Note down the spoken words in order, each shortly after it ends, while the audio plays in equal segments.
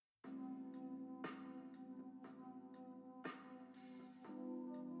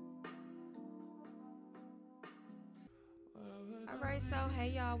Alright, so hey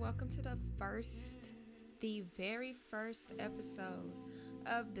y'all, welcome to the very first episode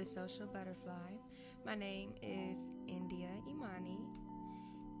of The Social Butterfly. My name is India Imani,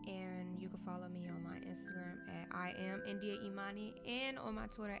 and you can follow me on my Instagram at I am India Imani and on my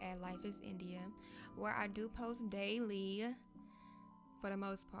Twitter at Life is India, where I do post daily. For the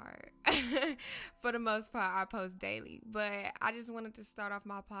most part. I post daily. But I just wanted to start off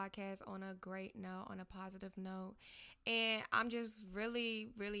my podcast on a great note, on a positive note. And I'm just really,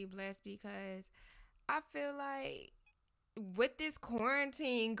 really blessed because I feel like with this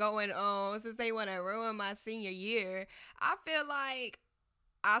quarantine going on, since they want to ruin my senior year, I feel like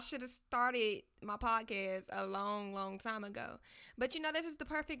I should have started my podcast a long, long time ago. But this is the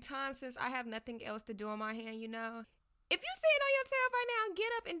perfect time since I have nothing else to do on my hand. If you sitting on your tail right now,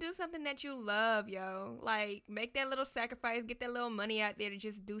 get up and do something that you love, yo. Like, make that little sacrifice, get that little money out there to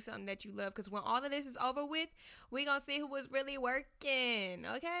just do something that you love. Because when all of this is over with, we going to see who was really working,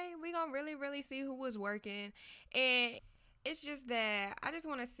 okay? We going to really, really see who was working. And it's just that I just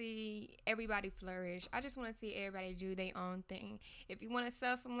want to see everybody flourish. I just want to see everybody do their own thing. If you want to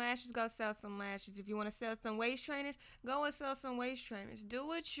sell some lashes, go sell some lashes. If you want to sell some waist trainers, go and sell some waist trainers. Do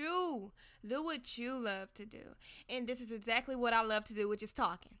what you love to do. And this is exactly what I love to do, which is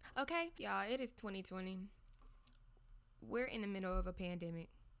talking. Okay? Y'all, it is 2020. We're in the middle of a pandemic.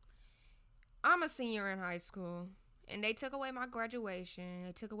 I'm a senior in high school, and they took away my graduation.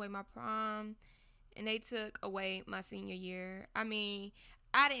 They took away my prom. And they took away my senior year. I mean,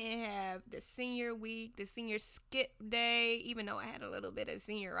 I didn't have the senior week, the senior skip day, even though I had a little bit of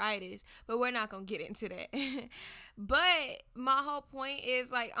senioritis. But we're not going to get into that. But my whole point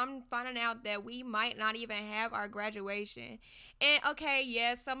is, like, I'm finding out that we might not even have our graduation. And, okay,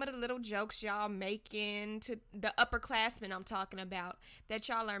 yeah, some of the little jokes y'all making to the upperclassmen I'm talking about that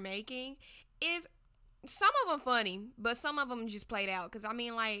y'all are making is some of them funny, but some of them just played out. Because, I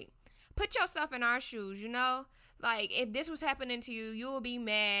mean, like, put yourself in our shoes, Like, if this was happening to you, you would be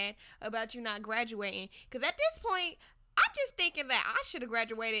mad about you not graduating. Because at this point, I'm just thinking that I should have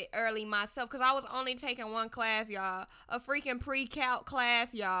graduated early myself. Because I was only taking one class, y'all. A freaking pre-calc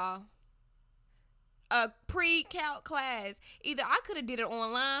class, y'all. A pre-calc class. Either I could have did it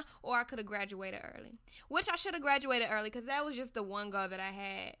online or I could have graduated early. Which I should have graduated early because that was just the one goal that I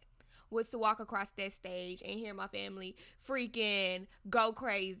had. Was to walk across that stage and hear my family freaking go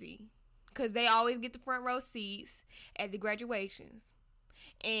crazy. Because they always get the front row seats at the graduations.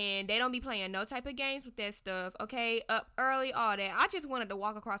 And they don't be playing no type of games with that stuff, okay? Up early, all that. I just wanted to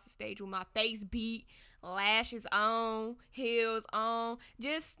walk across the stage with my face beat, lashes on, heels on,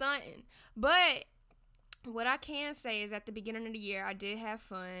 just stunting. But what I can say is at the beginning of the year, I did have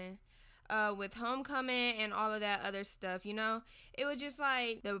fun. With homecoming and all of that other stuff, It was just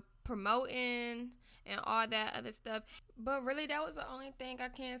like the promoting and all that other stuff. But really, that was the only thing I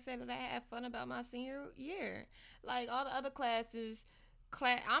can say that I had fun about my senior year. Like, all the other classes,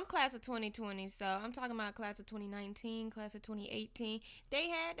 I'm class of 2020, so I'm talking about class of 2019, class of 2018. They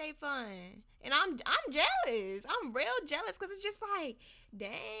had their fun. And I'm jealous. I'm real jealous because it's just like,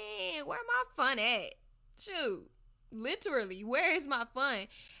 dang, where my fun at? Shoot. Literally, where is my fun?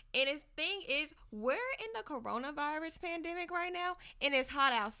 And the thing is, we're in the coronavirus pandemic right now, and it's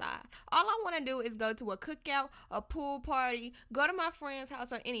hot outside. All I want to do is go to a cookout, a pool party, go to my friend's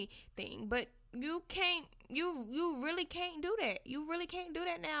house or anything. But you can't, you really can't do that. You really can't do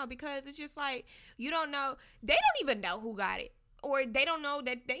that now because it's just like, you don't know. They don't even know who got it. Or they don't know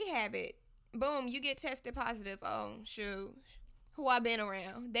that they have it. Boom, you get tested positive. Oh, shoot. Who I been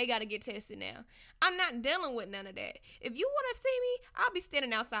around. They got to get tested now. I'm not dealing with none of that. If you want to see me, I'll be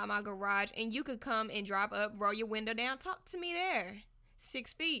standing outside my garage and you could come and drive up, roll your window down, talk to me there.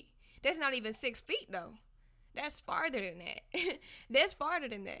 6 feet. That's not even 6 feet though. That's farther than that. That's farther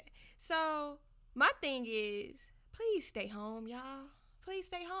than that. So my thing is, please stay home, y'all. Please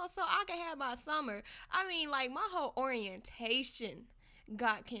stay home so I can have my summer. I mean, like, my whole orientation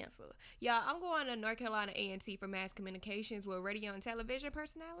got canceled. Y'all, I'm going to North Carolina A&T for mass communications with radio and television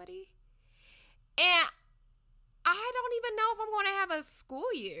personality. And I don't even know if I'm going to have a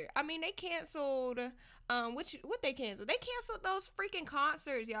school year. I mean, they canceled, what they canceled? They canceled those freaking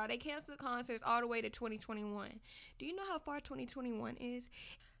concerts, y'all. They canceled concerts all the way to 2021. Do you know how far 2021 is?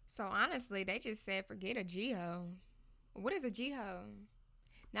 So honestly, they just said, forget a GHO. What is a GHO?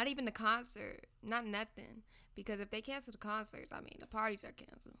 Not even the concert. Not nothing. Because if they cancel the concerts, I mean, the parties are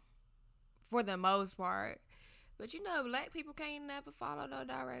canceled. For the most part. But black people can't never follow no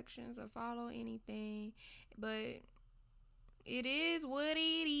directions or follow anything. But it is what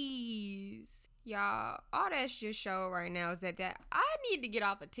it is. Y'all, all that's just show right now is that I need to get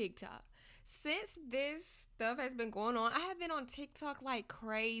off of TikTok. since this stuff has been going on, I have been on TikTok like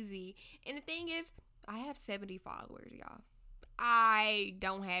crazy. And the thing is, I have 70 followers, y'all. I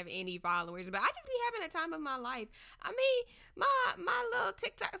don't have any followers, but I just be having a time of my life. I mean, my little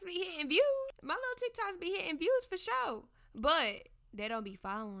TikToks be hitting views. My little TikToks be hitting views for sure. But they don't be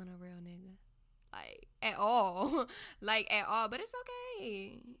following a real nigga. Like, at all. Like, at all. But it's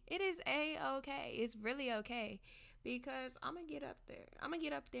okay. It is A-okay. It's really okay. Because I'm going to get up there. I'm going to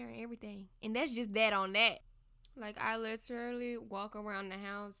get up there and everything. And that's just that on that. Like, I literally walk around the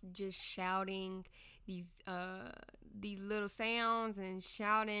house just shouting these little sounds and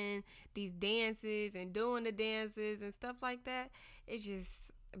shouting these dances and doing the dances and stuff like that. It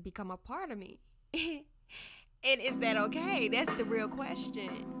just become a part of me. And is that okay? That's the real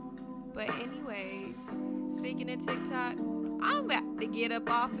question. But anyways, speaking of TikTok, I'm about to get up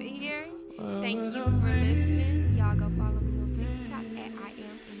off of here. Thank you for listening. Y'all go follow me on TikTok at I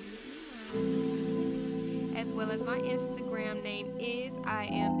am India Imani, as well as my Instagram name is I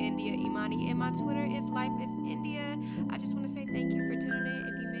am India Imani, and my Twitter is Life is India. I just want to say thank you for tuning in.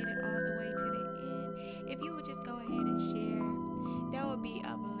 If you made it all the way to the end, if you would just go ahead and share, that would be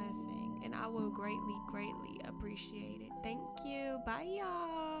a blessing, and I will greatly, greatly appreciate it. Thank you. Bye,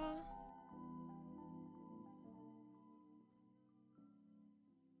 y'all.